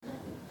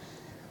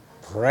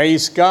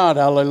Praise God.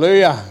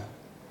 Hallelujah.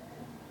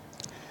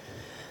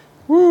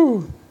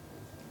 Woo.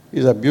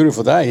 It's a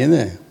beautiful day, isn't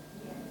it?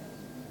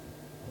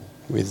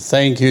 We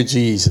thank you,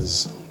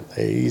 Jesus,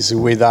 that He's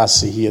with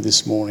us here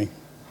this morning.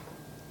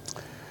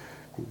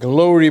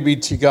 Glory be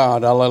to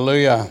God.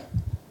 Hallelujah.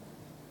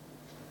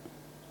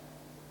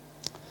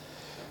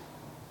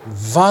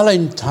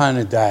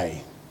 Valentine's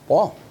Day.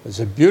 Wow, it's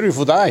a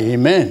beautiful day.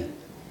 Amen.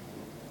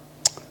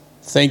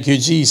 Thank you,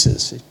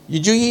 Jesus.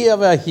 Did you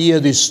ever hear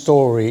this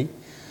story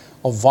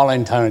of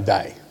Valentine's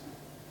Day?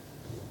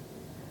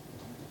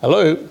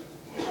 Hello?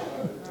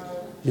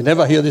 You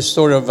never hear the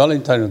story of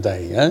Valentine's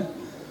Day, eh?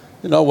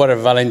 You know what a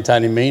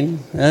Valentine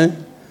means, eh?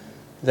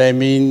 They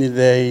mean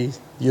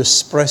you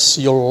express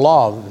your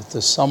love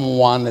to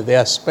someone, they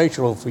are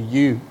special for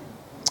you.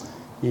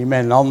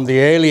 Amen. On the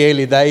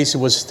early days, it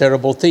was a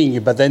terrible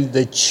thing, but then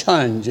they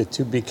changed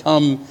to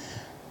become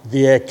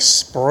the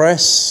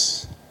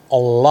express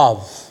of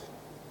love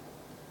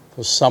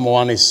for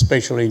someone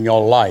special in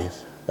your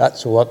life.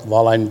 That's what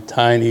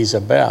Valentine is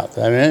about.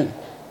 Amen.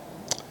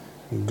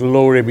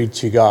 Glory be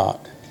to God.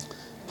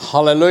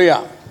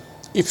 Hallelujah.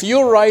 If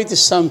you write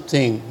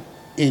something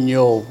in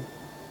your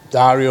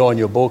diary or in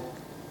your book,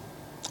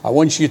 I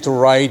want you to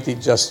write it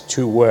just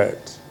 2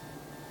 words.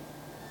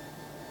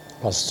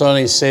 Pastor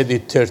Tony said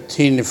it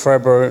 13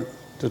 February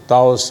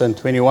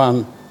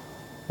 2021,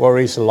 where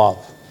is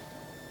love?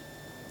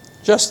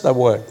 Just a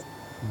word.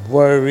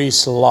 Where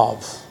is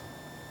love?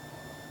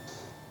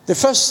 The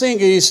first thing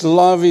is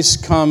love is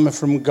come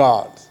from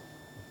God.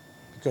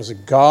 Because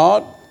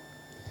God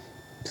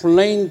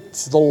planted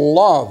the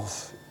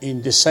love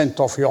in the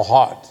center of your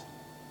heart.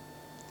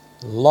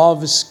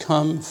 Love has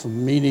come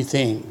from many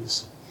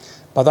things.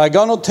 But I'm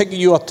going to take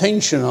your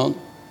attention on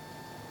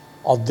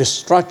of the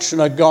instruction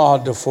of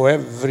God for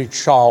every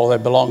child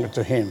that belongs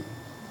to Him.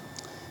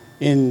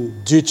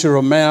 In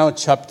Deuteronomy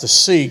chapter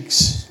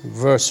 6,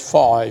 verse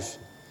 5,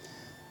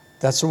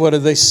 that's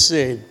what they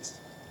said.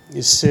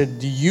 It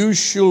said, you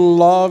shall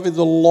love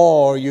the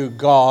Lord your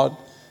God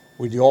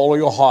with all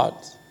your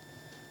heart,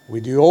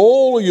 with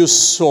all your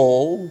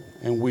soul,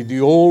 and with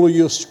all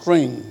your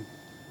strength.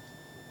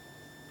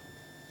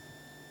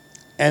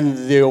 And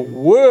the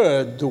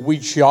word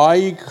which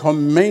I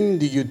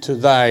command you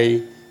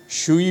today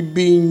should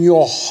be in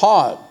your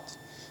heart.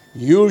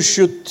 You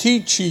should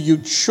teach your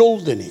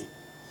children,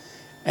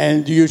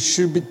 and you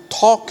should be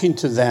talking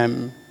to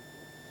them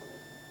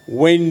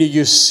when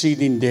you're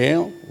sitting there,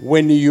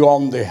 when you're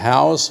on the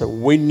house,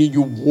 when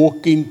you're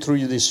walking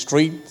through the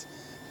street,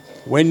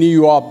 when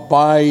you are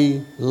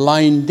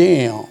lying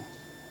down.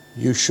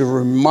 You should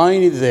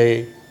remind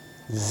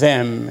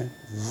them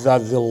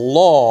that the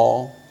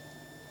law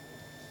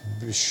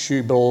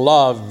should be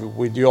loved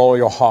with all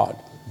your heart.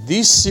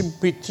 This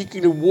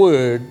particular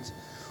word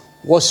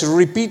was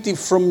repeated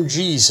from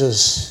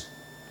Jesus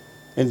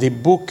in the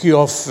book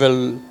of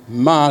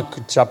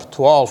Mark, chapter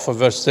 12,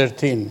 verse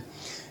 13.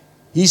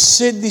 He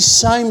said the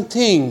same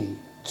thing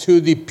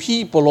to the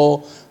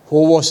people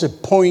who was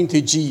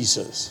appointed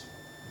Jesus.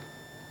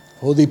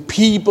 For the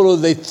people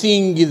they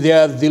think they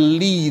are the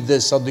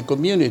leaders of the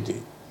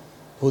community.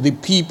 For the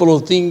people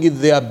who think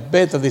they are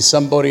better than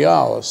somebody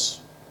else.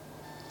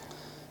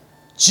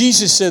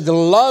 Jesus said,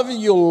 love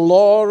your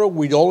Lord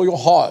with all your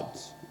heart,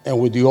 and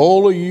with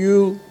all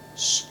your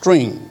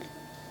strength,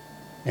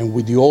 and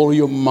with all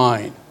your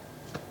mind.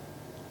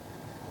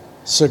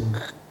 So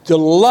the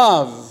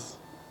love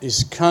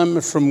is coming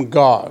from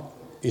God.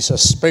 It's a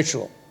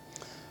special.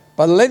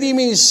 But let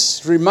me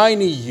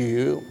remind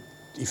you,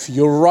 if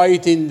you're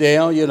writing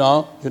there, you're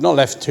not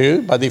left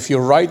to, but if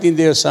you're writing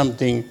there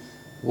something,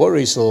 what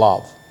is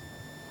love?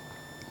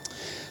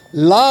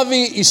 Love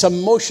is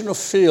emotional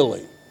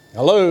feeling.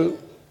 Hello?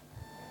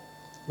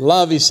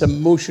 Love is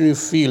emotional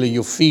feeling.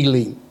 Your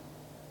feeling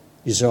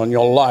is on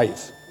your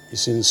life.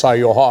 It's inside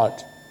your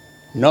heart.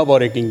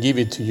 Nobody can give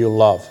it to you,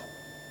 love.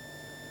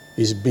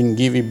 It's been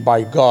given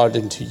by God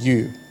into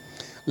you.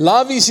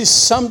 Love is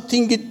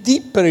something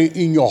deeper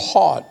in your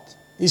heart.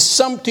 It's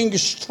something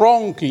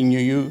strong in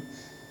you.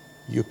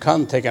 You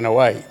can't take it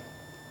away.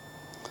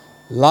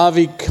 Love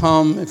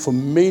comes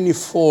from many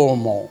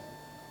forms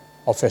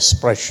of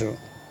expression.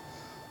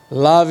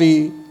 Love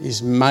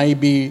is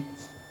maybe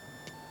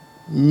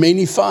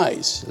many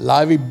faces.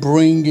 Love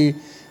brings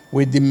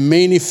with the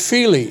many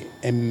feeling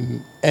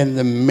and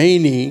the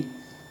many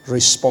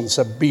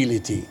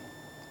responsibility.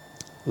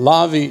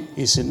 Love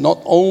is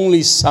not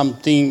only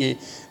something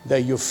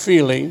that you're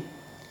feeling.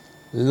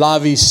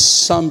 Love is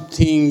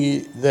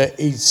something that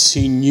is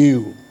in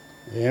you.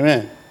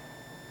 Amen.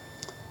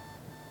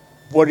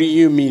 What do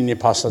you mean,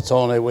 Pastor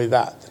Tony, with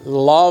that?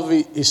 Love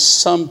is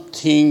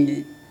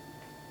something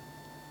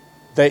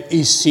that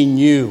is in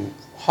you.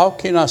 How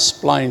can I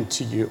explain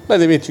to you?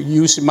 Let me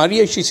use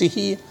Maria, she's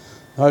here.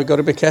 I've got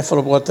to be careful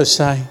of what I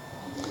say.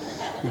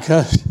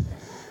 Because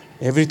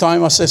every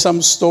time I say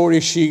some story,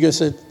 she goes,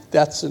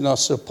 that's not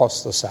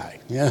supposed to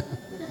say. Yeah.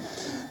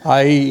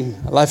 I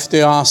left to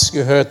ask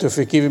her to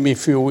forgive me a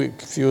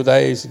few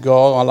days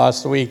ago or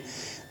last week.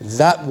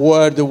 That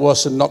word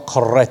was not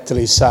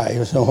correctly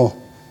said. So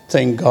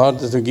Thank God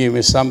to give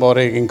me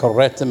somebody who can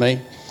correct me.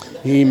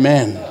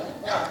 Amen.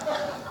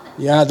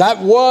 Yeah, that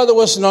word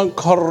was not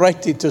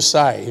corrected to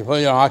say.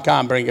 Well, I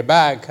can't bring it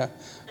back.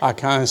 I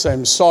can't say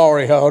I'm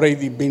sorry, it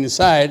already been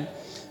said.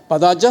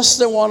 But I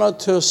just wanted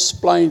to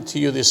explain to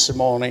you this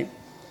morning,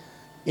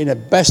 in the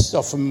best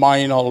of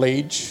my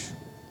knowledge,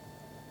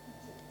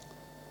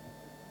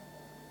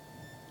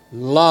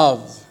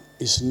 love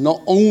is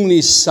not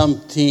only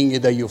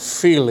something that you're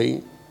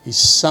feeling, it's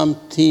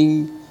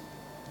something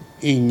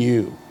in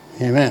you.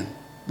 Amen.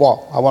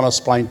 Well, I want to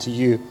explain to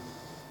you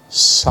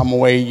some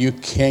way you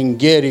can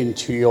get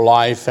into your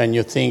life and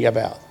you think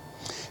about.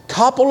 A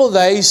couple of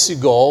days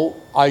ago,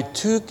 I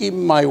took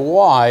my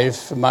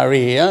wife,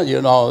 Maria,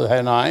 you know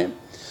her name,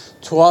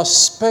 to a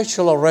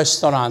special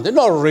restaurant.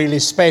 Not really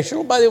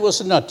special, but it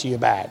was not too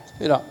bad.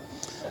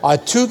 I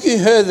took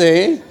her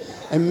there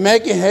and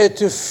making her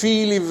to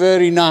feel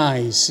very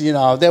nice.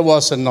 There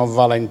wasn't no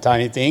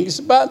Valentine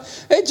things,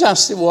 but it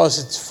just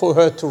was for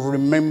her to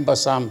remember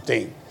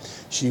something.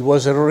 She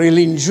was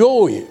really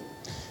enjoying.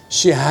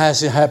 She has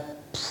her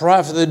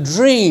private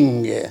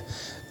drink.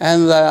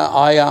 And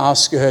I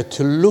asked her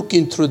to look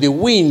in through the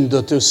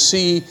window to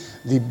see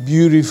the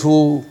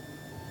beautiful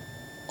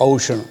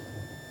ocean.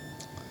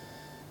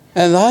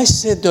 And I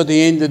said at the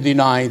end of the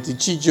night,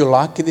 did you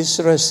like this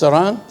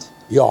restaurant?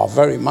 Yeah,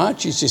 very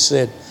much. She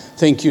said,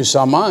 thank you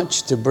so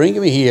much to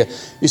bring me here.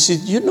 He said,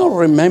 you don't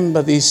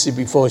remember this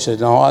before? I said,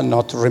 no, I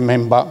not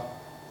remember.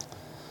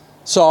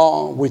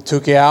 So we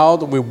took it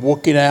out, we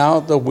walked it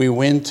out, we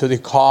went to the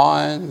car,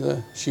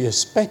 and she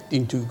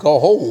expecting to go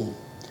home.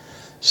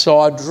 So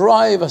I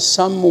drive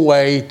some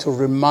way to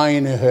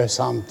remind her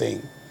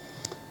something.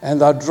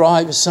 And I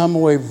drive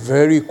somewhere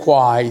very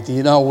quiet,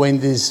 when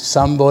there's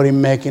somebody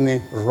making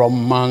a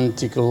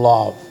romantic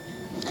love.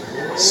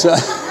 So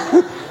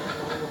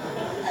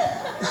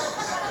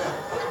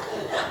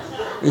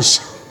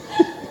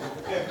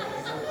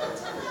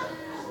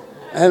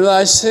and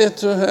I said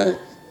to her,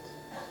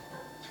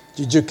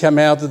 did you come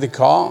out of the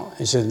car?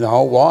 He said,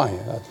 no, why?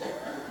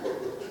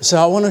 I said,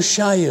 I want to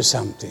show you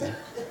something.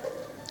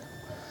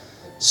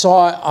 So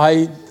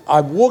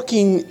I'm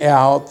walking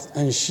out,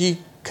 and she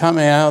come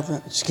out.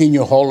 Can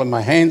you hold in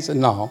my hands?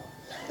 No.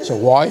 So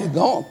why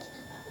not?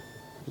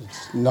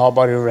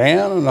 Nobody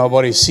around,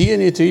 nobody see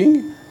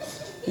anything.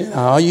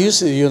 I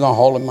usually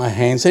holding my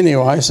hands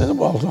anyway. I said,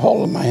 well,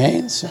 holding my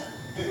hands.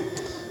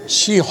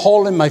 She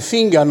holding my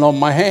finger, not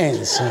my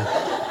hands.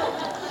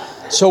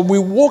 So we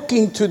walk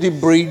into the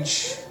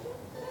bridge,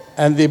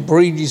 and the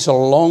bridge is a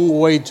long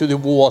way to the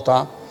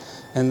water.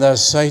 And I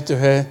say to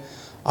her,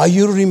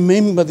 you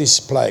remember this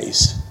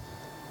place?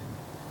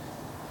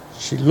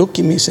 She looked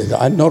at me and said,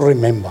 I don't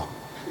remember.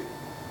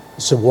 I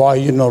said, why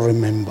you not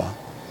remember?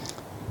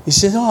 He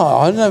said,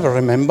 I never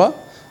remember.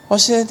 I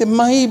said,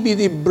 maybe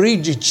the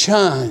bridge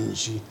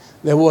changed.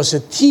 There was a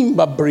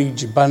timber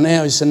bridge, but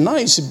now it's a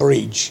nice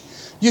bridge.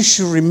 You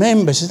should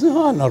remember. He said,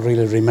 no, I don't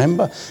really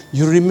remember.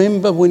 You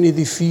remember when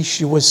the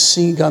fish was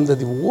sink under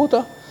the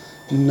water?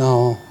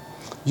 No.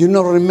 You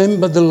don't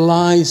remember the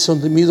lights on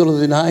the middle of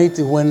the night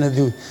when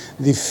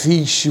the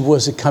fish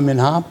was coming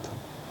up?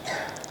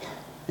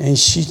 And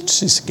she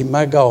says, can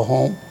I go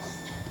home?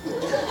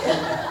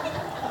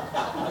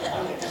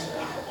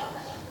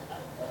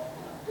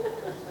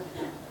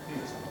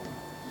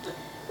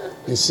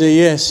 He said,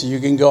 yes, you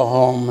can go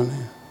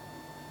home.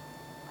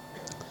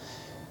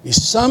 If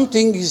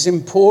something is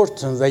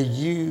important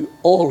that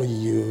all of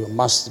you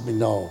must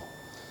know,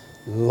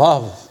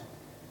 love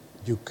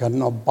you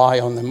cannot buy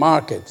on the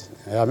market.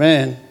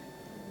 Amen.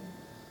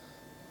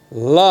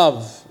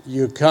 Love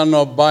you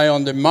cannot buy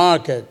on the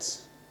market.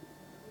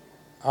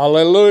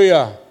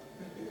 Hallelujah.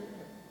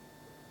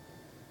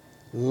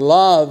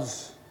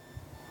 Love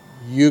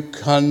you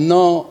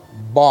cannot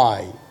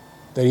buy.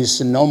 There is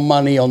no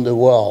money on the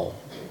world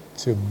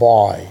to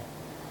buy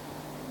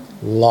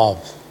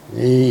love.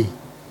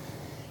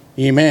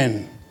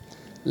 Amen.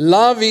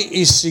 Love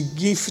is a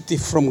gift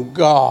from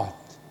God.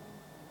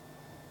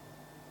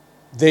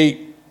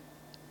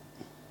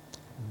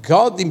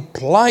 God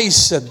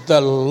implies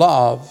the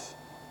love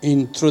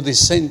through the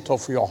center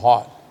of your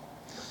heart.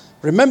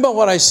 Remember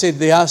what I said,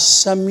 there are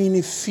so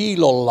many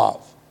filial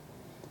love.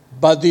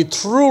 But the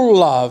true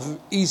love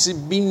is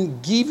being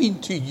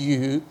given to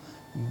you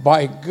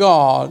by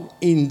God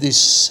in the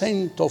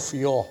center of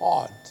your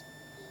heart.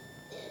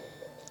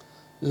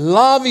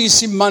 Love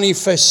is a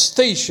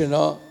manifestation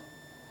of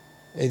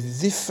a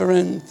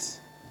different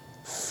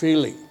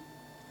feeling.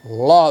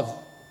 Love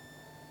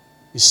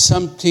is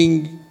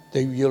something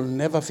that you'll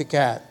never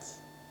forget.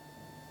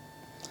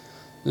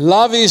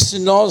 Love is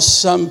not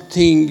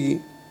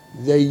something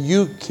that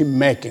you keep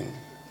making.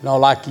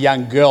 Like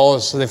young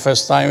girls, the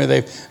first time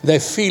they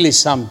feel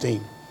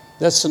something.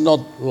 That's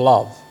not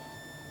love.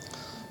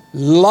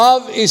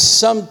 Love is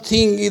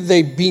something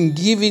they've been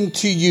given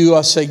to you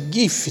as a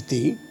gift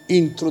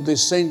into the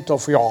center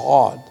of your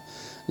heart.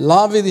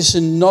 Love is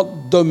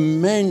not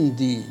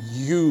demanding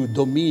you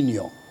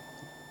dominion.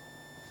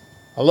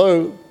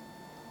 Hello?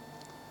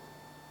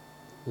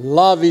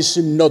 Love is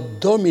not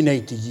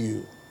dominating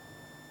you.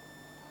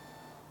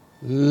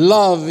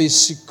 Love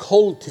is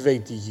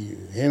cultivating you.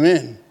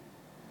 Amen.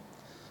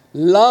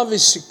 Love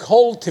is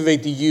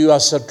cultivating you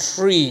as a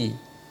tree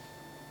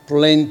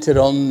planted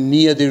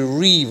near the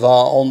river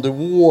on the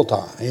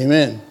water.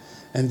 Amen.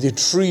 And the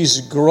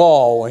trees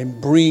grow and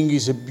bring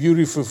a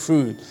beautiful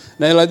fruit.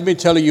 Now let me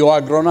tell you,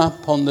 I grown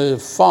up on the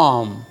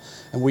farm,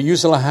 and we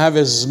usually have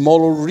a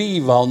small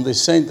river on the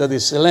center of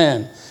this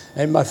land.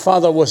 And my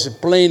father was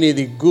planting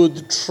a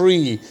good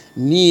tree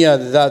near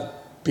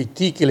that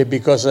particularly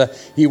because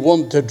he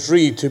wanted the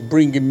tree to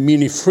bring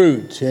many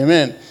fruit.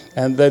 Amen.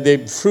 And that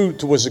the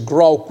fruit was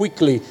grow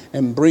quickly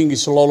and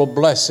brings a lot of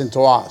blessing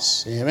to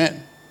us.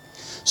 Amen.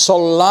 So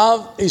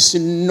love is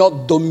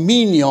not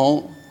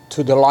dominion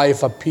to the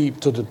life of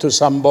people, to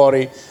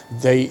somebody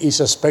that is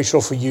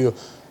special for you.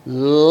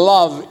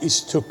 Love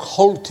is to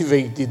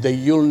cultivate it that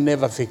you'll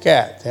never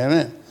forget.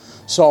 Amen.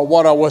 So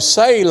what I was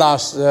saying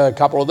last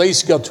couple of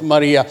days ago to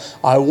Maria,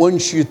 I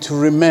want you to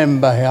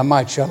remember how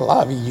much I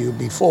love you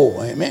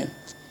before. Amen.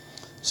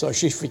 So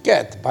she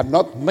forget, but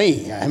not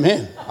me.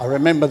 Amen. I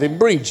remember the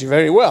bridge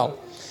very well.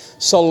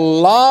 So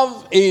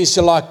love is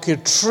like a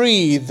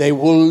tree. They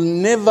will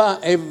never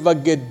ever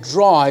get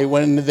dry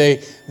when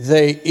they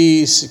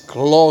is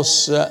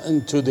close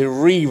to the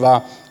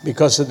river,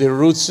 because the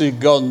roots have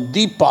gone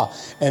deeper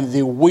and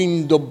the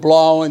wind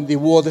blow and the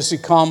waters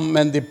come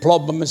and the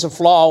problems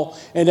flow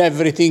and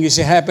everything is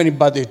happening,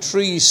 but the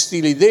tree is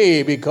still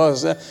there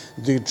because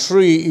the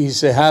tree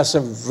has a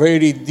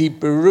very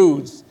deep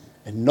roots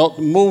and not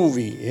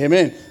moving.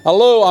 Amen.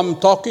 Hello, I'm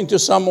talking to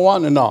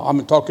someone? No,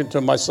 I'm talking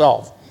to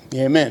myself.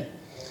 Amen.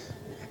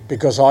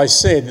 Because I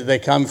said they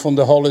come from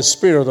the Holy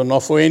Spirit and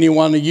not for any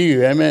one of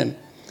you. Amen.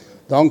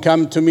 Don't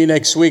come to me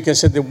next week and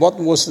say, what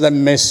was that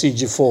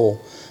message for?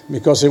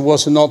 Because it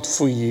was not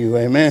for you.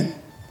 Amen.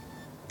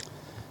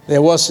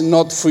 It was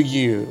not for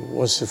you. It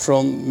was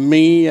from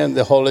me and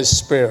the Holy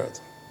Spirit.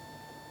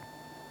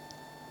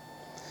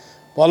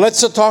 Well,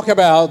 let's talk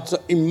about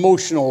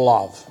emotional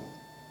love.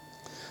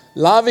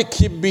 Love, it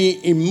can be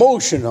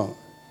emotional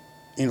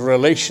in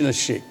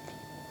relationship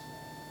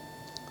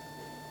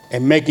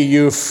and making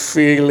you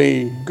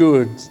feel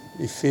good.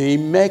 If it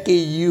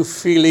making you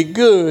feel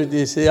good,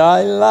 you say,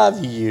 I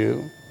love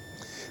you.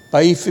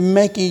 But if it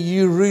making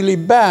you really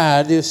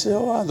bad, you say,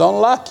 oh, I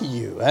don't like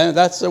you. And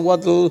that's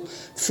what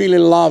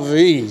feeling love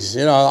is.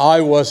 You know,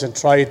 I wasn't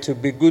trying to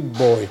be a good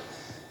boy.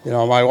 You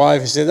know, my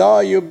wife said, oh,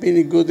 you've been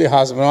a good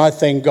husband. I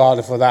thank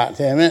God for that.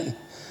 Amen.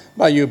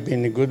 But you've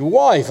been a good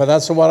wife. And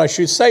that's what I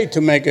should say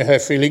to make her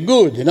feel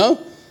good, you know.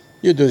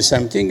 You do the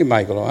same thing,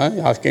 Michael.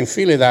 Huh? I can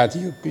feel that.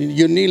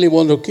 You nearly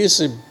want to kiss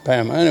him,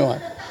 Pam. Anyway.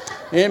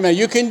 Amen.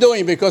 You can do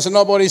it because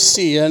nobody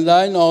sees. And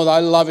I know I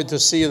love it to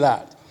see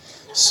that.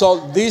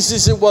 So this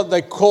is what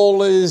they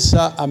call is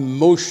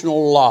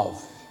emotional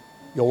love.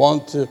 You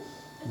want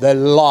the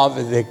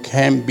love that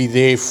can be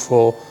there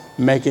for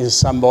making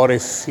somebody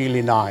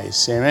feel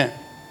nice. Amen.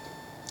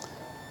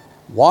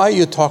 Why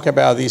you talk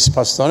about this,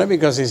 Pastor?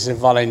 Because it's a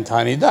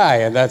Valentine's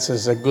Day, and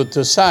that's good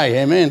to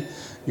say. Amen.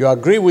 You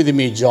agree with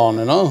me, John,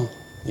 you know?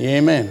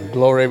 Amen.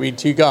 Glory be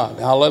to God.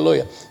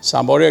 Hallelujah.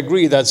 Somebody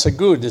agree, that's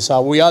good. That's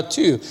how we are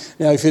too.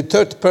 Now, if a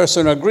third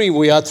person agree,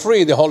 we are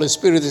three. The Holy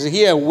Spirit is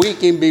here. We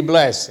can be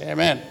blessed.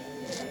 Amen.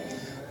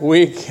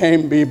 We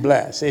can be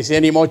blessed. Is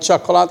any more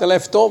chocolate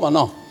left over?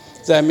 No.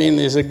 That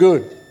means it's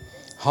good.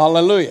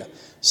 Hallelujah.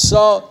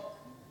 So,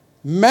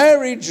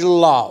 marriage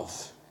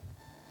love.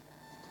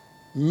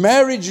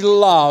 Marriage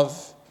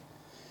love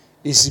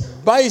is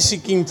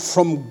basically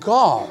from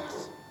God.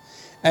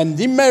 And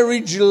the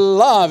marriage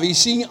love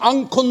is in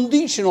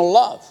unconditional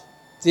love.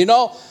 You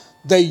know,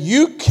 that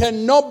you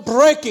cannot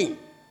break it.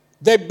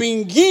 They've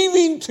been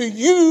given to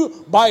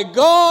you by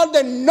God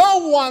and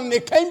no one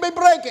can be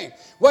breaking.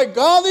 What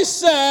God has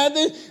said,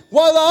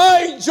 what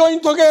I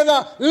join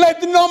together,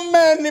 let no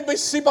man be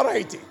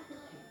separated.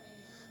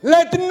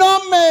 Let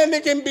no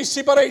man can be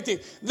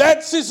separated. That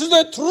is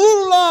the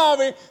true love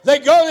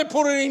that God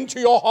put it into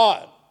your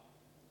heart.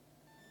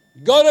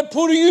 God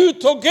put you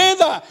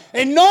together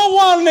and no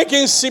one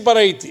can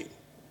separate it.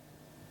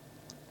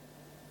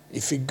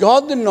 If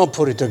God did not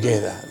put it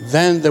together,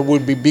 then there will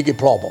be bigger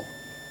problem.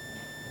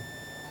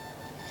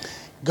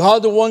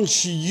 God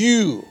wants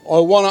you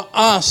or want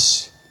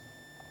us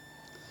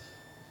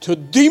to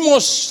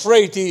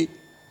demonstrate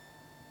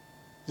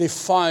the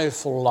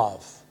fireful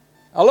love.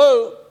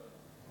 Hello?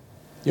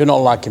 You're not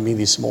liking me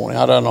this morning.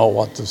 I don't know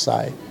what to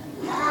say.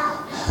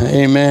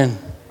 Amen.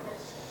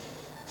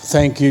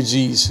 Thank you,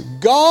 Jesus.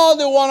 God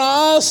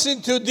wants us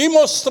to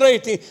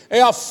demonstrate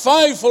a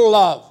faithful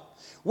love.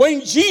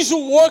 When Jesus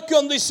walked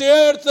on this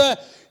earth,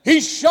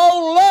 he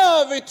showed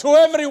love to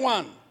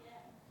everyone.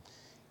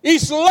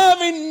 His love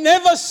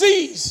never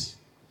ceases.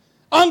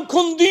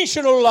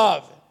 Unconditional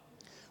love.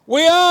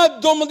 We are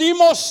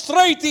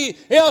demonstrating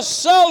a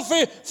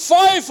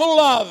self-faithful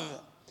love.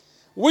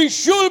 We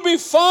should be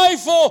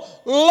faithful,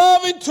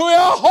 loving to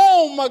our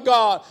home,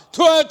 God,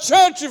 to our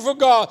church, for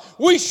God.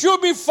 We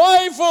should be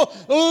faithful,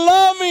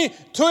 loving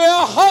to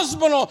our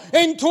husband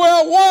and to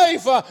our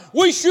wife.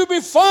 We should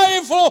be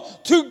faithful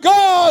to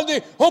God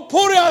who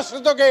put us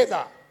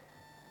together.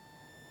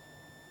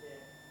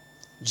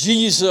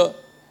 Jesus'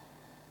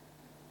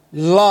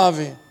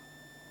 love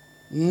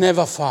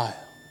never fails.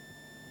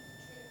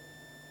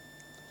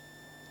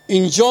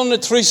 In John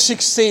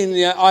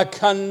 3:16, I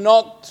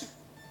cannot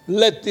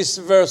let this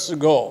verse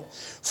go.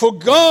 For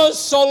God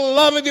so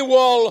loved the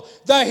world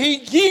that he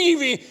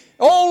gave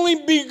only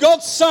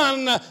begotten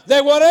Son,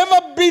 that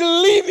whatever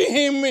believe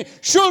in him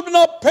should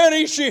not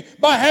perish,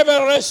 but have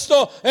a rest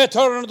of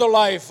eternal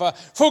life.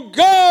 For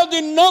God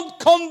did not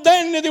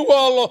condemn the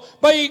world,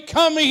 but he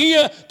came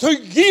here to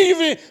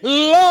give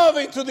love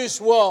into this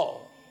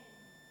world.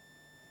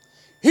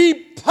 He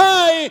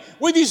paid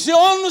with his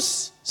own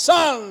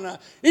Son.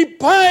 He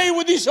paid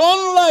with his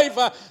own life.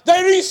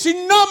 There is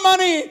no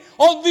money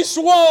on this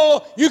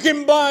world you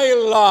can buy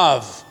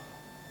love.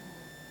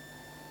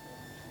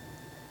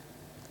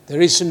 There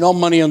is no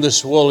money on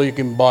this world you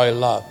can buy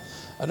love.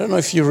 I don't know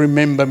if you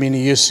remember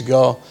many years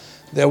ago,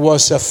 there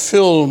was a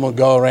film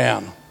go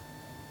around.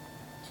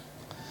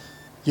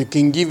 You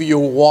can give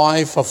your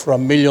wife for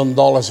 $1 million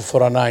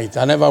for a night.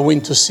 I never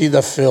went to see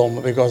the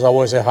film because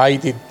I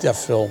hated the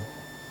film.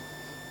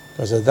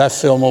 Because that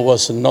film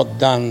was not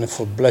done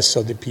for bless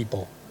of the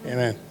people.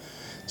 Amen.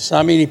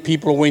 So many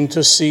people went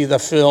to see the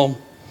film.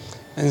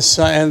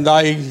 And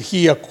I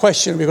hear a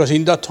question, because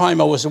in that time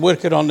I was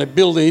working on the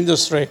building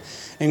industry,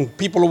 and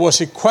people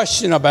was a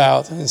question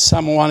about, and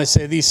someone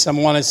said this,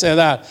 someone said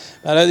that.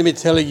 But let me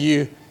tell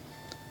you,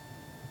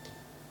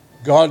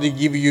 God will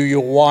give you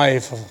your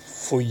wife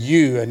for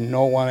you and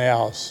no one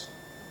else.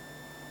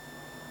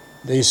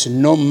 There is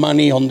no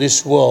money on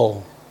this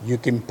world you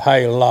can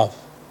pay love.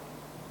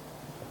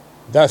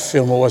 That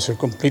film was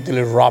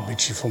completely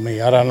rubbish for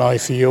me. I don't know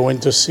if you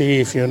went to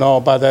see, if you know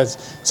about that.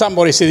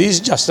 Somebody said,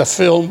 it's just a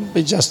film.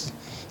 It's just,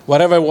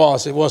 whatever it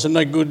was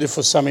not good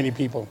for so many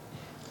people.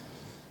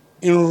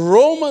 In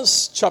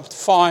Romans chapter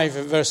 5,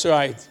 verse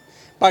 8,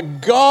 but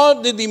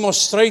God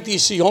demonstrated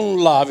his own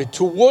love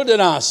toward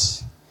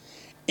us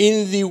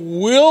in the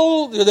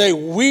will that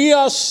we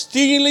are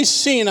still a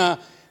sinner.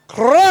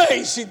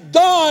 Christ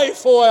died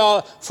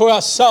for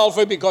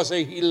ourselves because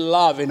he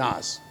loved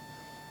us.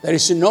 There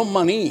is no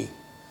money.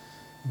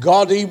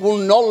 God, he will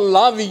not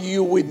love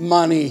you with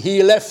money.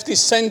 He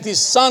sent his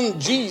Son,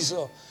 Jesus,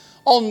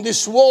 on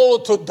this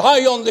world to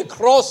die on the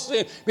cross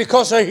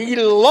because he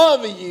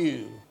loved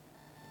you.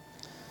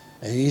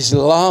 And his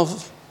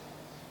love,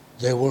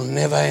 they will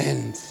never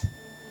end.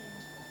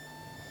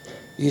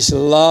 His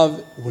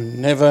love will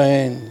never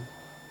end.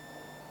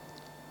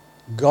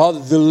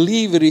 God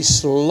delivered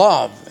his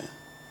love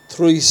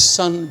through his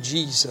Son,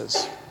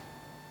 Jesus.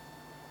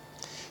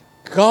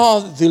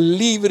 God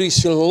delivered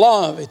his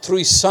love through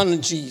his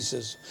Son,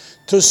 Jesus,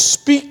 to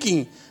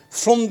speaking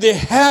from the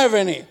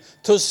heaven,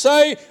 to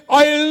say,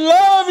 I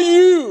love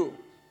you.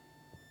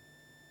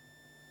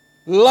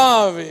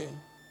 Love,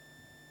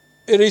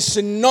 it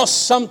is not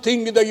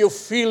something that you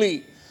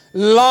feel.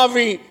 Love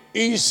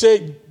is a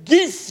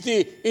gift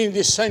in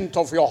the center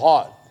of your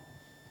heart.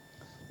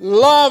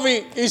 Love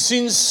is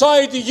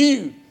inside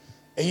you,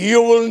 and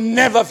you will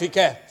never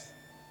forget.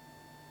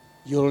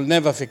 You will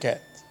never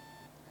forget.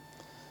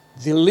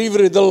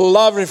 Delivered the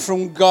love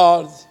from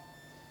God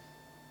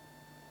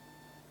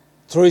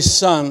through his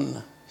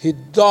Son. He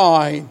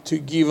died to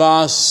give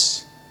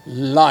us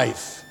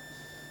life.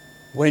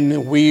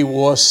 When we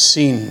were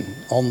sin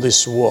on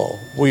this world,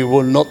 we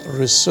will not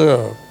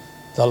reserve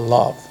the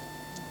love.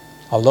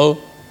 Hello?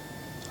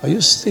 Are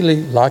you still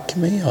like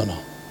me or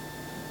not?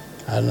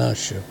 I'm not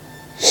sure.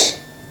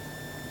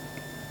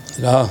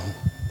 No,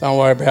 don't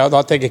worry about it.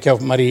 I'll take care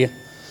of Maria.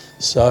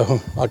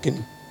 So I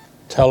can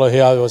tell her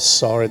here I was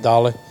sorry,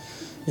 darling.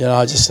 You know,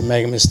 I just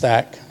made a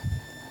mistake.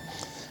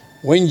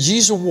 When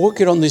Jesus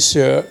walked on this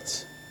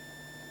earth,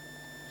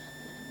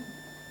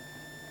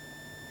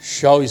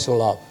 show his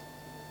love.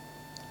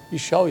 He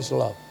showed his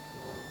love.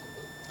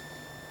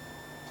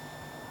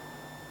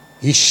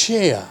 He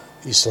shared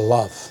his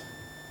love.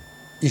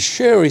 He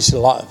shared his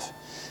love.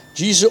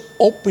 Jesus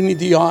opened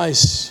the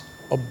eyes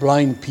of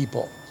blind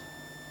people.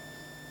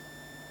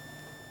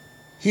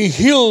 He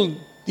healed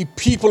the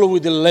people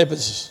with the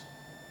lepers.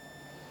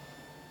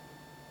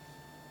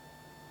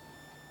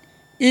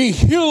 He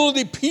healed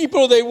the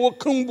people that were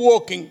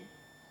walking.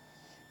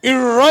 He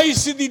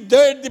raised the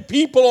dead, the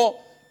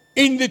people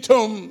in the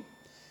tomb.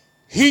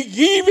 He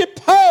gave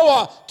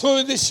power to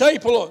the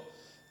disciple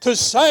to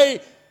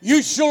say,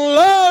 you should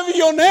love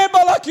your neighbor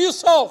like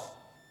yourself.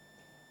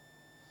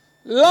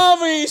 Love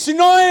is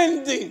no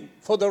ending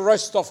for the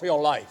rest of your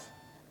life.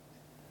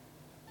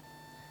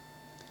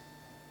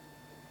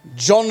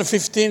 John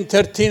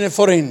 15:13 and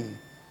 14.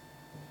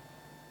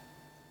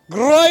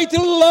 Great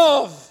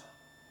love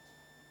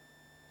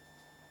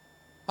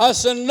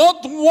has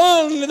not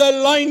one that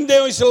laid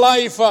down his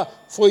life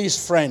for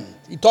his friend.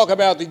 He talk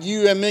about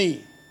you and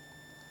me.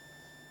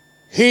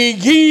 He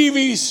gave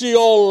his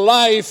your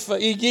life.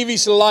 He gave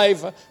his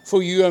life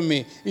for you and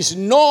me. It's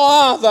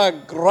no other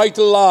great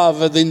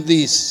love than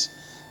this.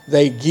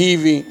 They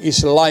give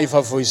his life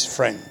for his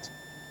friend.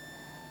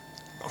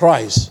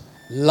 Christ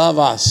loved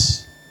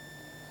us.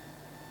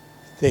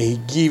 That he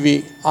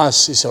gave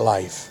us his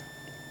life.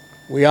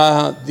 We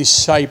are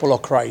disciples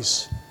of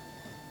Christ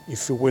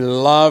if we're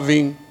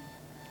loving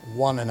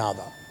one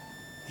another.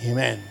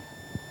 Amen.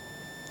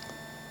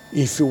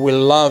 If you will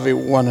love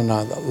one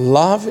another,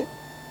 love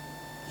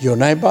your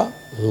neighbor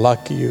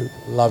like you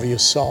love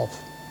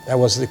yourself. That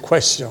was the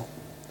question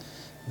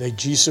that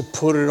Jesus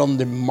put it on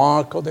the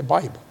mark of the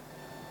Bible.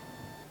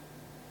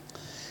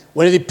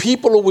 When the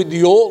people with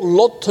a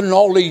lot of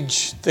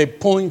knowledge, they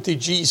pointed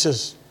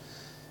Jesus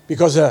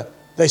because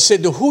they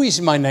said, who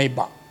is my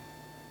neighbor?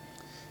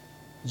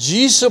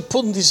 Jesus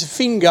put his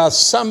finger at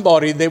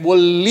somebody that will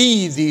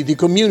lead the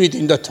community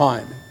in that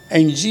time.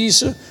 And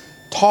Jesus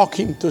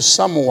talking to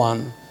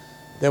someone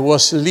that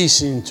was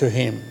listening to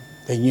him.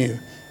 They knew.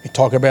 He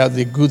talked about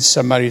the Good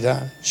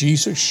Samaritan.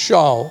 Jesus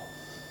showed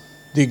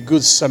the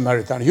Good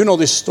Samaritan. You know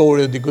the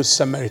story of the Good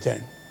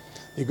Samaritan.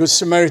 The Good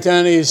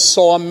Samaritan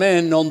saw a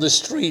man on the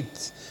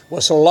street,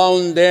 was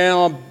lying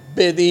there,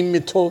 begging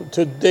him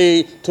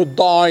to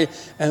die,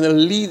 and the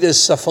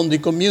leaders from the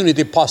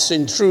community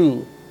passing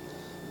through.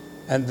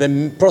 And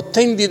they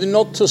pretended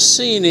not to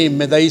see him.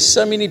 There is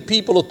so many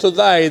people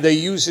today, they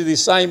use the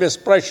same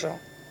expression.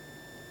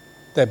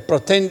 They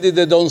pretended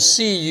they don't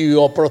see you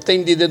or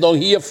pretended they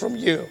don't hear from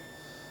you.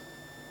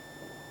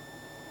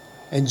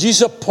 And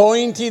Jesus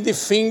pointed the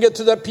finger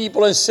to the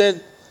people and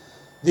said,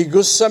 the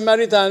Good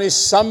Samaritan is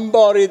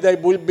somebody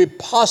that will be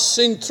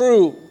passing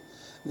through.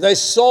 They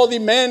saw the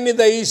man that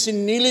is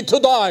nearly to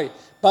die,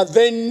 but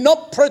they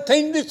not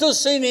pretended to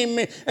see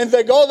him, and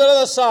they go to the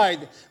other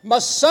side.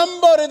 But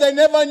somebody, they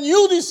never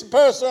knew this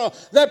person,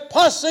 they're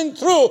passing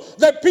through,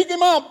 they pick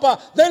him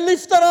up, they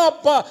lift her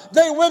up,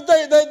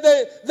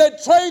 they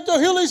tried to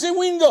heal his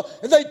window,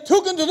 they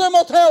took him to the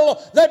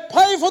motel, they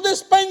paid for the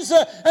expense,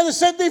 and they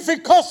said, if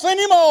it costs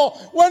any more,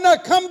 when I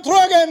come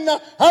through again,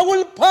 I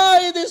will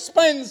pay the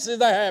expense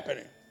that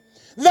happening.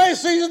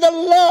 This is the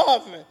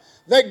love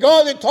that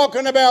God is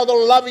talking about, to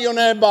love your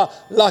neighbor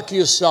like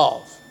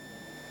yourself.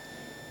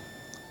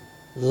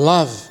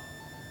 Love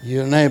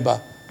your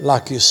neighbor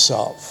like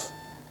yourself.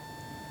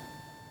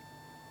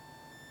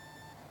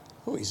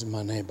 Who is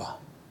my neighbor?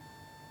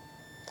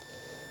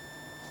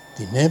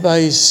 The neighbor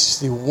is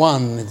the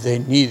one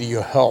that needs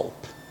your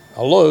help.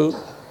 Hello?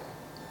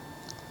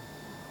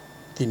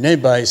 The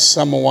neighbor is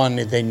someone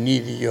that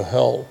needs your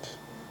help.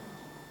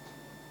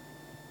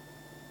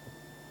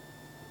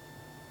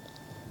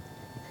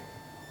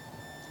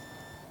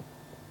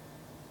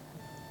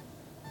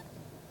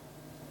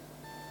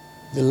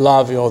 The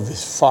love of the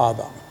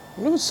Father.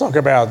 Let's talk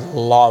about the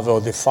love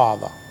of the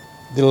Father.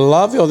 The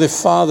love of the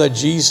Father,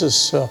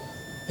 Jesus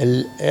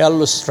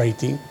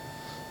illustrating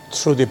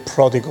through the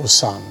prodigal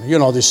son. You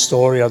know the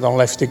story. I don't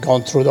have to go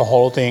through the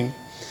whole thing.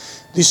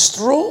 The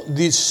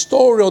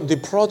story of the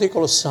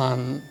prodigal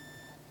son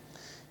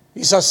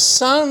is a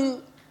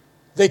son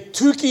that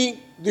took the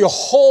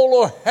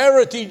whole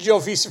heritage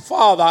of his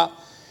father.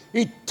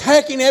 He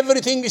taken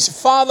everything his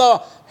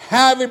father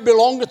have it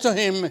belonged to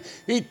him.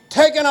 He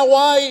taken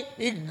away.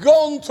 He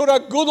gone to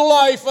the good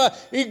life.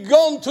 He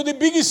gone to the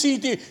big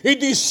city. He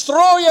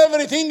destroy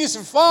everything his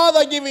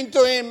father given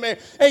to him.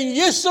 And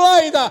years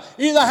later,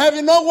 he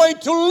having no way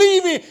to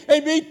live.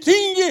 And be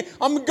thinking,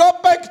 I'm go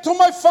back to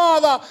my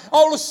father.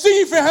 I will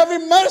see if he have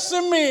mercy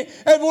on me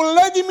and will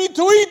let me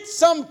to eat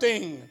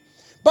something.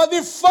 But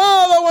the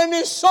father, when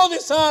he saw the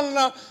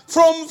son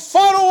from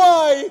far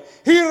away,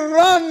 he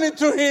ran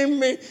to him.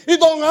 He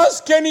don't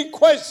ask any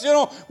question.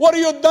 What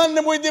have you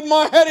done with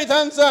my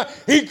inheritance?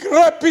 He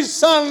grabbed his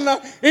son.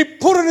 He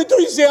put it into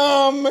his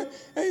arm. And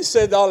he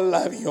said, I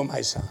love you, my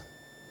son.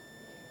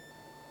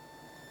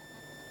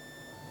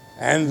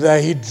 And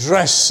he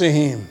dressed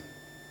him.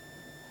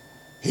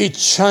 He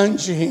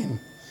changed him.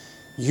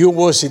 You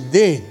was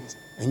dead,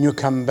 and you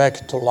come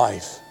back to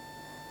life.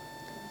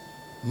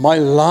 My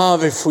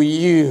love for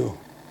you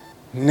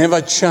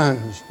never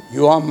changed.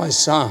 You are my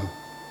son.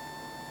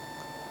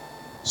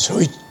 So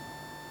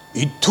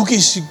he took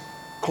his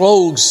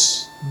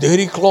clothes,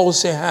 dirty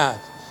clothes he had.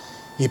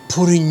 He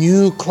put in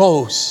new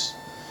clothes.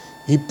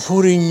 He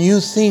put in new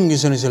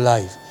things in his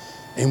life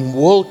and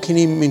welcomed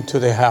him into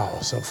the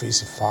house of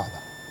his father.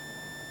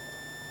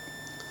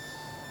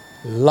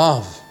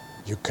 Love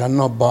you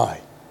cannot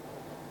buy.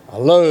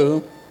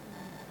 Hello?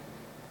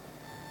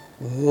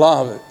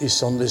 Love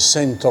is on the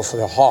center of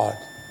the heart.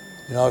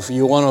 You know, if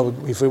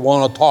we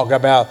want to talk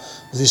about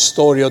the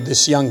story of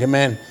this young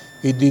man,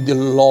 he did a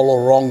lot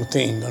of wrong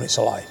thing in his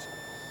life.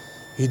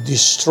 He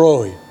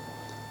destroyed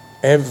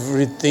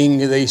everything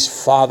that his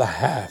father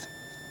had.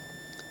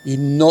 He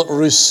not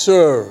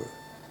reserved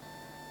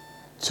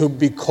to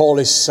be called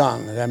his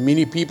son. And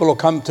many people will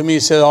come to me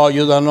and say, oh,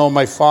 you don't know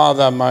my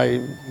father,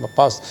 my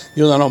pastor,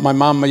 you don't know my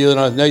mama, you don't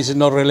know. No, it's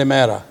not really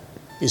matter.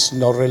 It's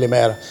not really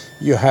matter.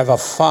 You have a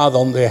Father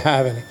on the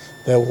heaven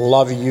that will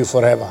love you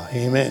forever.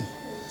 Amen.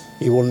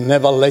 He will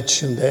never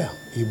let you down.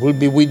 He will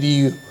be with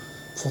you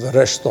for the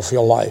rest of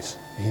your life.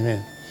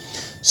 Amen.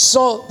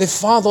 So the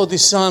father of the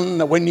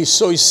son, when he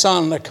saw his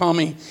son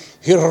coming,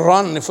 he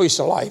ran for his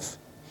life.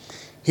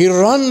 He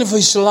ran for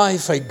his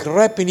life, I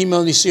grabbing him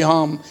on his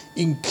arm,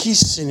 in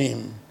kissing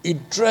him, he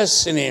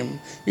dressing him,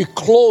 he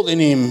clothing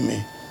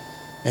him,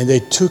 and they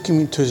took him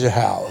into the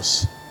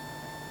house.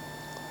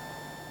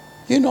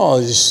 You know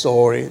this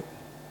story.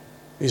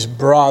 His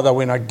brother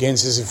went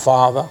against his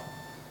father.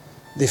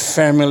 The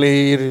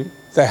family,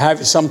 they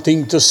have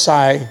something to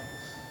say.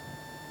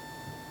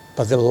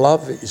 But the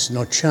love is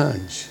not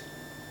changed.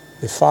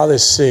 The father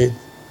said,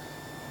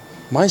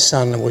 my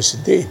son was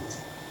dead.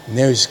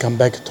 Now he's come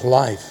back to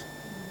life.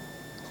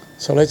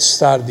 So let's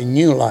start the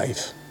new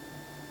life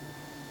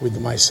with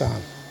my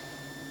son.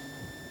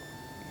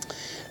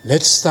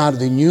 Let's start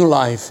the new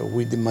life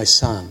with my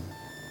son.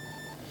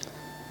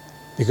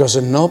 Because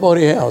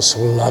nobody else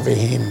will love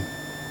him.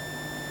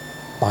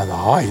 But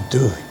I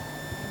do.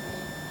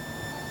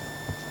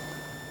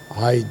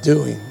 I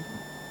do.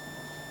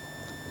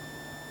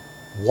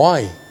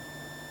 Why?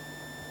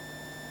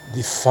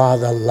 The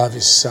father loved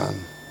his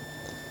son.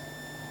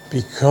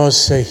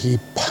 Because he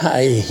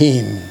paid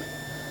him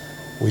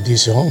with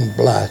his own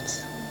blood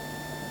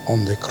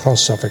on the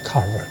cross of a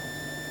Calvary.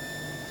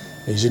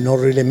 It does not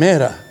really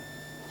matter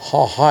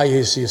how high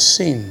is your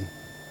sin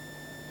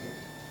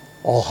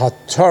or how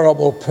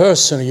terrible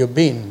person you've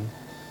been.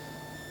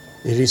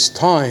 It is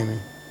time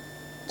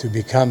to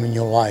become in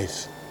your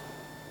life.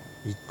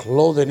 He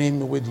clothed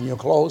him with new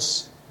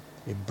clothes.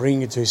 He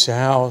bring it to his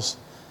house.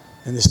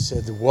 And he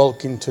said,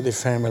 welcome to the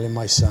family,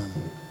 my son.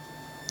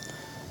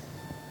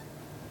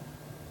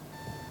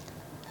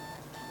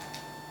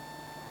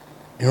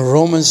 In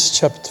Romans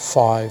chapter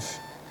 5,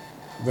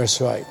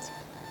 verse 8.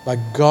 But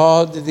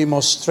God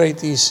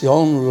demonstrated his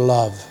own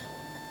love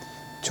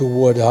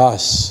toward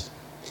us,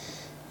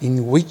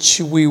 in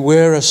which we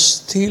were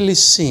still in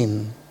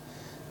sin.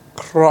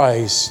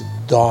 Christ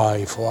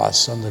died for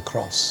us on the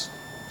cross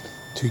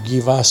to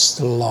give us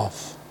the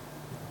love.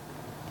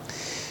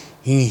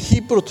 In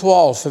Hebrew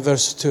 12,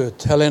 verse 2,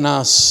 telling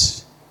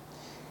us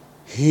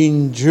he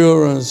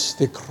endures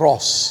the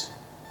cross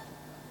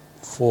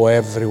for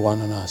every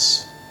one of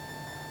us.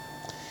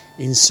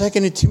 In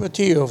 2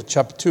 Timothy of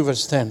chapter 2,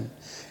 verse 10,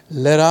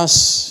 let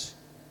us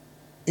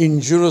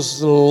endure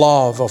the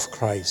love of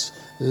Christ.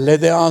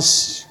 Let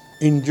us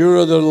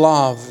endure the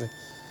love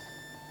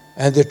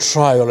and the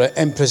trial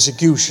and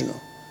persecution.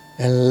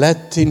 And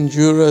let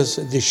endurance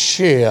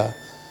share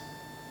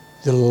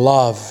the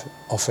love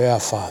of our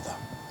Father.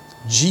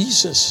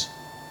 Jesus,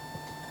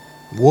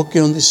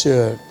 walking on this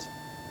earth,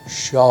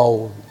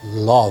 showed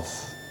love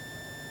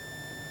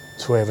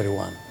to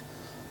everyone.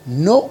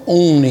 Not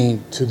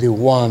only to the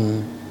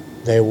one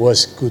that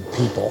was good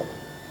people.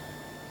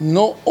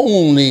 Not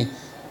only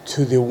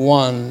to the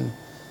one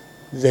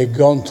that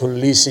gone to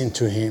listen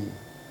to him.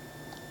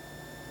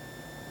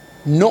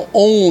 Not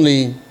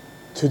only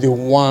to the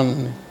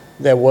one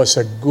that was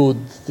a good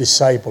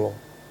disciple.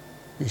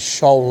 He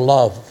showed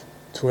love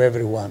to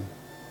everyone.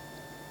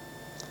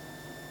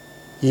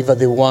 Even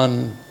the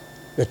one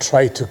that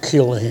tried to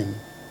kill him,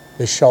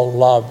 they showed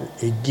love.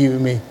 He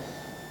gave me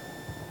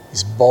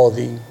his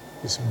body,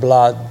 his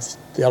blood,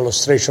 the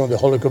illustration of the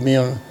Holy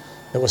Communion.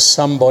 There was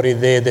somebody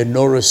there that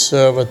no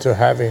reserved to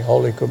have a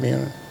Holy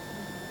Communion.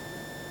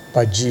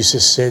 But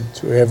Jesus said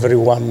to every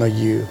one of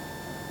you,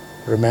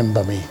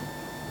 remember me.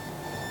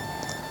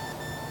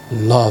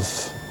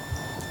 Love,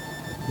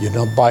 you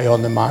don't buy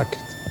on the market.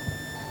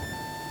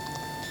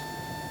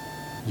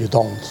 You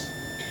don't.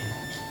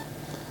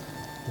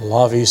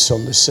 Love is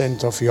on the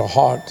center of your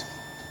heart.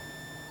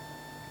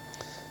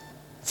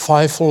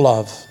 Faithful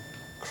love.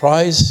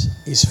 Christ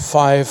is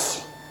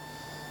faithful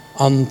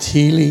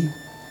until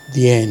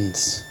the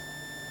end.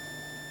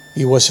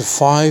 He was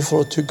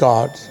faithful to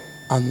God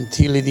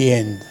until the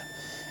end.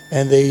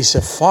 And there is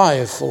a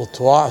faithful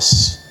to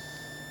us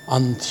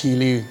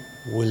until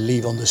we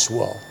live on this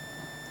world.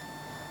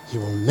 He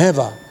will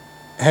never,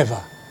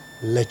 ever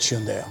let you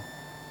down.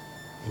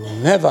 He will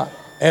never,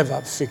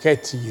 ever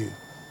forget you.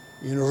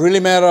 It don't really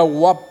matter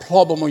what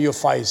problem you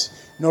face.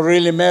 It don't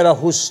really matter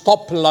who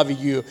stopped loving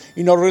you.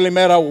 It don't really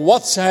matter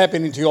what's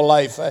happening to your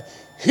life.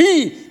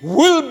 He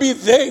will be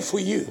there for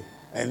you.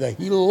 And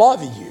he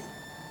loves you.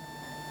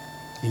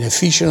 In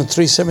Ephesians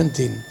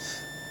 3:17,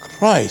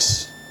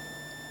 Christ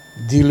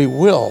dearly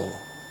will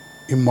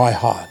in my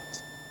heart.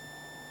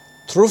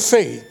 Through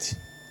faith,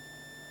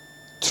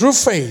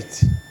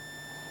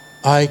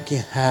 I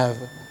can have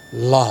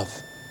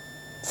love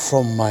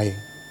from my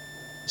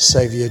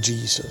Savior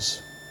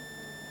Jesus.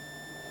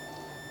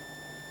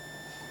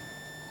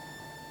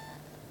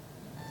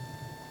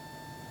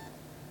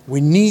 We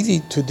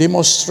needed to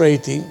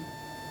demonstrate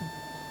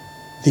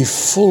the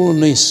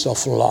fullness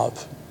of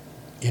love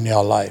in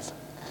our life.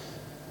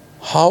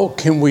 How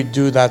can we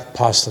do that,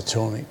 Pastor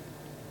Tony?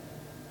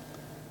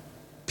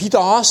 Peter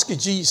asked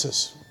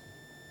Jesus.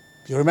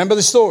 You remember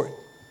the story?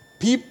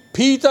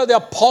 Peter, the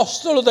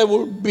apostle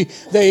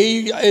that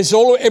he is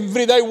all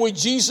every day with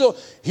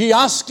Jesus. He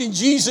asked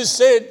Jesus,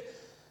 said,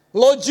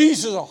 Lord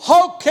Jesus,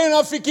 how can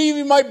I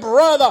forgive my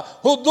brother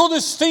who do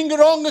this thing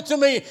wrong to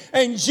me?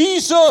 And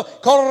Jesus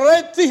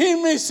corrected him.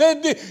 He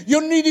said, you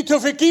need to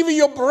forgive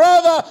your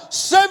brother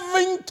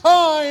 7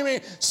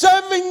 times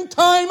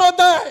a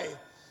day.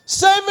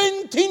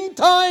 17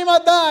 times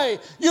a day.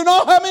 You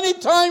know how many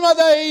times a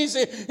day is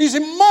it? It's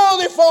more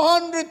than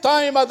 400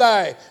 times a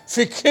day.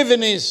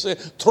 Forgiveness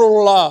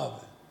through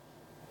love.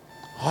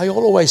 I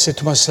always say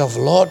to myself,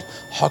 Lord,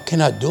 how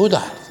can I do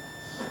that?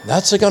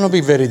 That's going to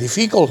be very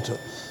difficult.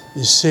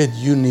 He said,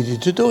 you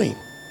needed to do it.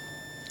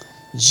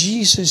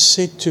 Jesus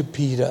said to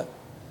Peter,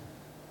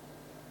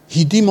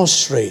 he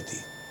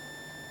demonstrated,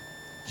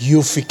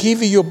 you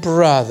forgive your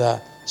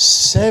brother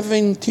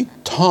 70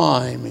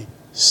 times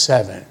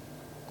 7.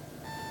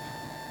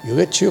 You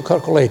get your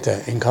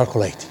calculator and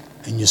calculate,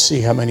 and you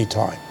see how many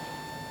times.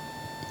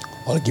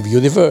 I'll give you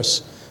the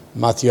verse,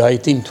 Matthew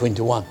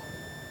 18:21.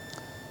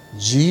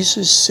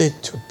 Jesus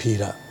said to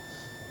Peter,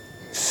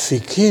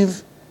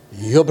 forgive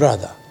your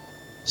brother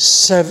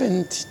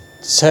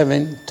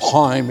 77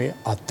 times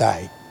a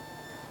day.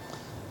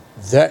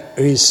 That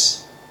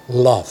is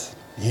love.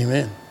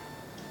 Amen.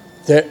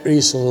 There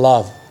is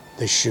love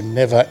that should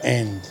never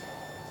end.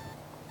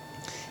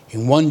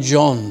 In 1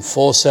 John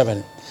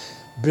 4:7,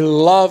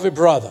 beloved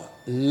brother,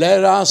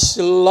 let us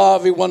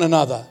love one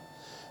another.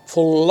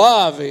 For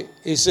love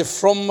is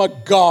from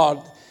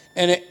God,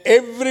 and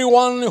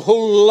everyone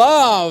who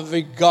loves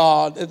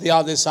God, the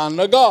other son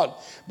of God.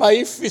 But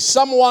if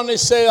someone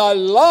say, I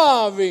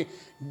love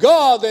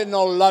God and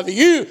not love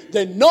you,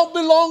 they not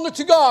belong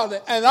to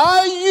God. And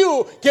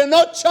you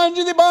cannot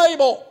change the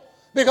Bible.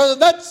 Because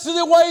that's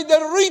the way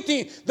they're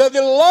written, that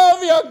the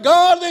love of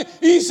God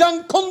is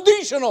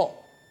unconditional.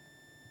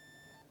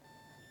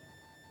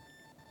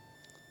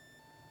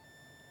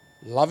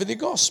 Love the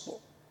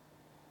gospel.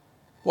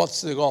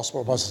 What's the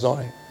gospel, Pastor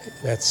Tony?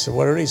 That's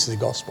what it is, the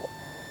gospel.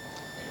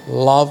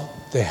 Love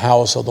the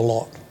house of the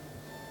Lord.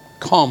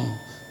 Come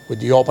with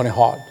the open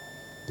heart.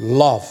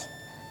 Love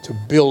to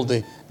build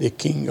the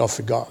King of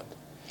God.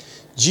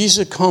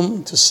 Jesus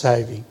come to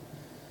save,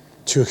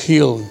 to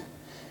heal,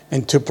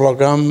 and to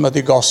proclaim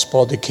the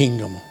gospel of the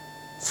kingdom.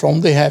 From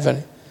the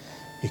heaven,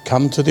 he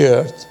come to the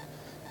earth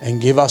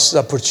and give us the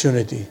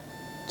opportunity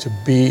to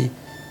be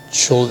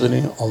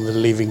children of the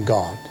living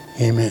God.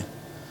 Amen.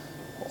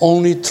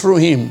 Only through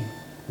him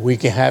we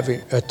can have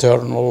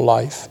eternal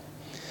life.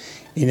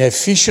 In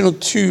Ephesians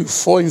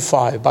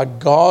 2:4-5, but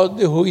God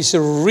who is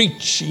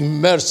rich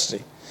in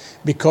mercy,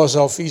 because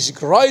of his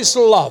Christ's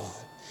love,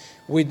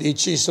 with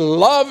which he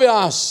loved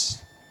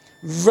us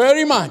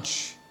very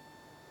much,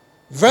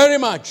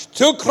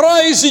 to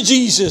Christ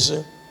Jesus,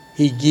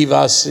 he gave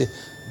us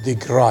the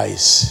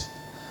grace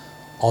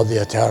of the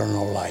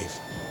eternal life.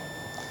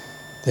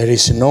 There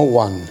is no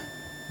one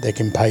that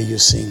can pay your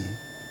sin.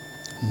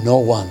 No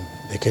one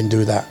that can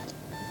do that.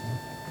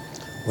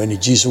 When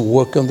Jesus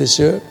worked on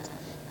this earth,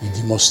 he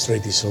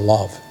demonstrated his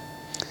love.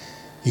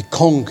 He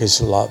conquered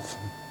his love.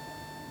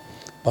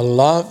 But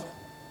love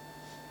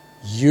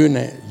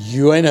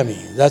your enemy.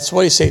 That's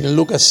why he said in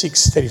Luke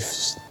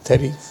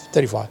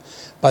 6:35.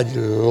 But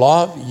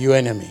love your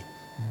enemy.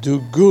 Do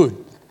good.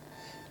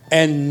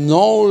 And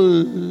not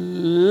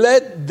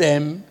let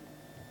them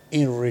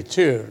in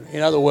return.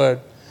 In other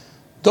words,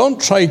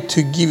 don't try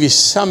to give you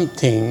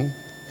something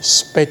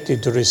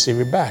expected to receive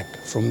it back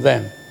from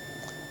them.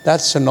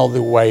 That's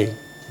another way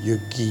you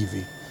give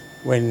it.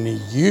 When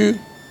you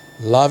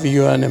love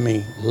your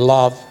enemy,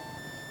 love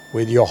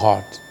with your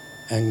heart.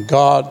 And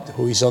God,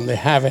 who is on the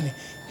heaven,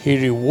 he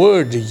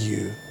reward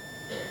you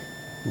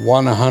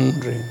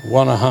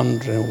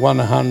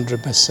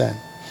 100%.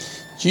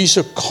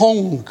 Jesus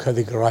conquered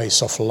the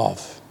grace of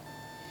love.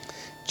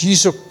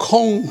 Jesus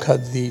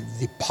conquered the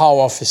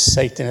power of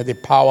Satan and the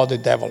power of the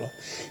devil.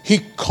 He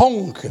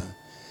conquered.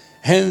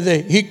 And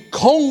he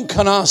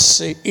conquered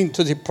us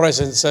into the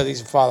presence of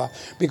his Father.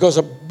 Because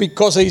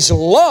of his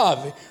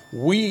love,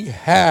 we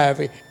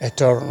have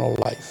eternal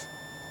life.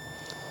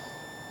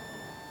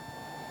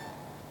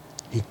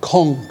 He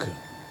conquered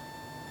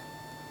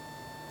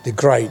the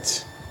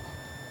great.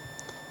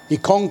 He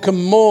conquered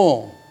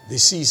more the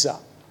Caesar.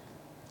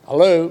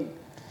 Hello?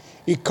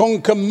 He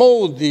conquered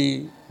more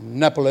the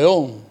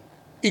Napoleon.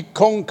 He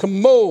conquered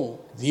more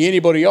than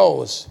anybody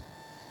else.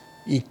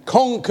 He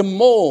conquered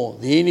more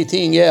than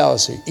anything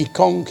else. He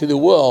conquered the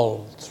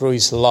world through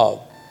his love.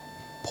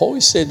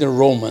 Paul said in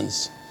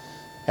Romans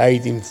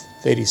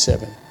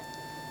 18:37,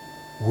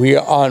 we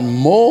are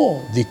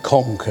more the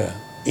conqueror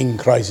in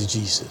Christ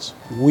Jesus.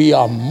 We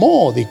are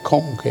more the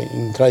conqueror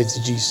in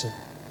Christ Jesus.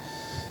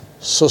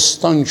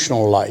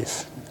 Substantial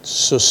life,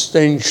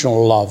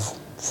 substantial love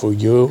for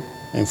you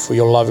and for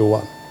your loved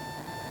one.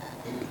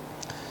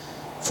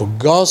 For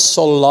God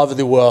so loved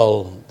the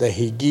world that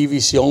he gave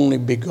his only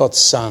begotten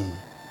Son.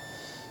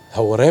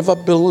 Whoever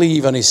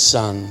believe in his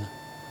Son,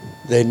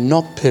 they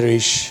not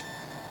perish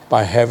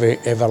but have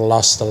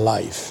everlasting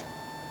life.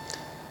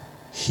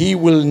 He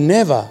will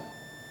never,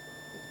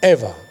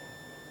 ever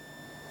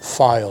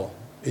fail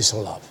his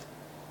love.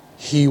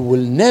 He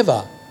will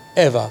never,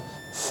 ever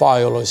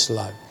fail his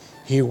love.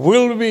 He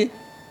will be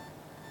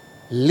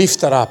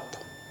lifted up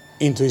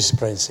into His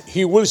presence.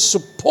 He will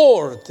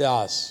support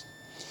us.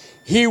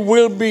 He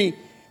will be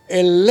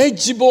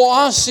eligible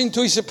us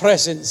into His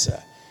presence.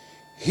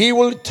 He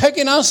will take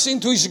us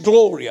into His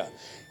glory.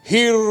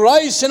 He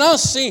rising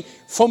us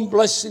from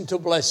blessing to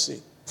blessing,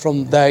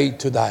 from day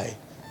to day,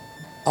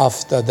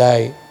 after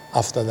day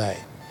after day.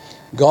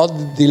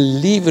 God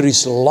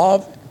delivers His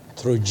love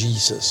through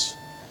Jesus.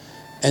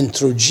 And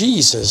through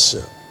Jesus,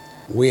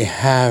 we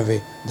have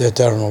the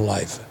eternal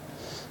life.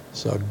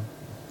 So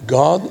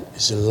God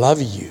is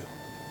love you,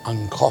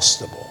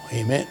 uncostable.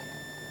 Amen.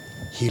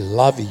 He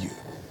loves you.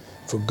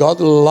 For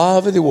God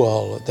loved the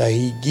world that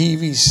He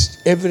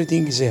gives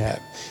everything He has.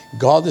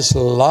 God is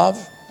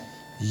love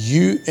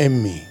you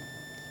and me.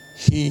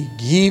 He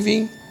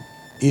giving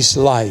His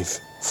life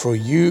for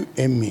you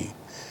and me.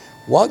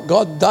 What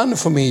God done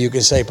for me, you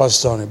can say,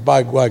 Pastor Tony,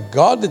 but what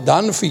God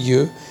done for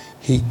you,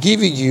 He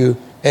giving you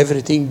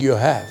everything you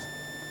have.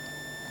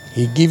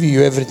 He give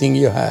you everything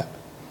you have.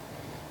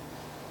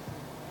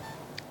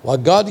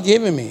 What God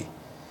gave me,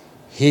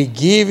 He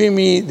giving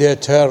me the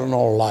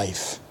eternal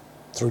life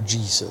through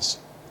Jesus.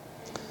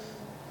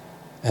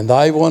 And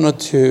I wanted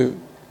to,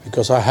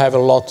 because I have a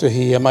lot to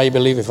hear, maybe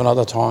leave it for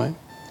another time.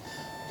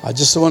 I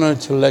just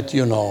wanted to let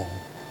you know,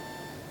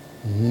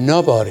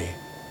 nobody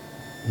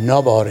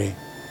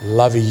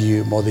loves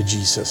you more than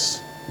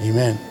Jesus.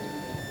 Amen.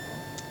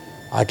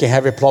 I can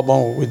have a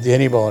problem with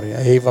anybody.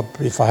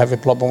 If I have a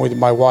problem with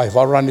my wife,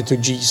 I'll run into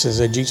Jesus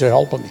and Jesus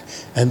help me.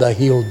 And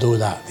He'll do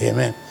that.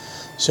 Amen.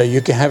 So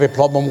you can have a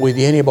problem with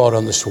anybody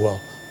on this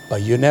world,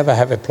 but you never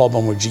have a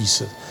problem with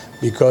Jesus,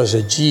 because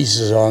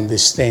Jesus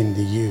understands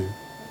you.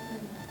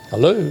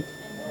 Hello?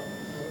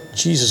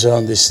 Jesus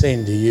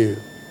understands you.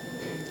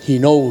 He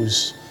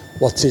knows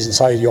what's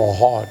inside your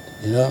heart,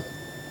 you know.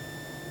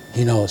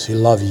 He knows. He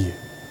loves you.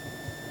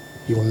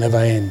 He will never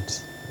end.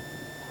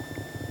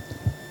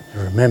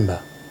 Remember,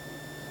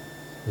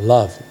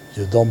 love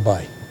you don't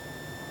buy.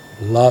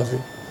 Love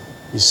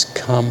is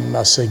come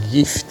as a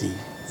gift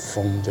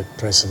from the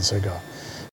presence of God.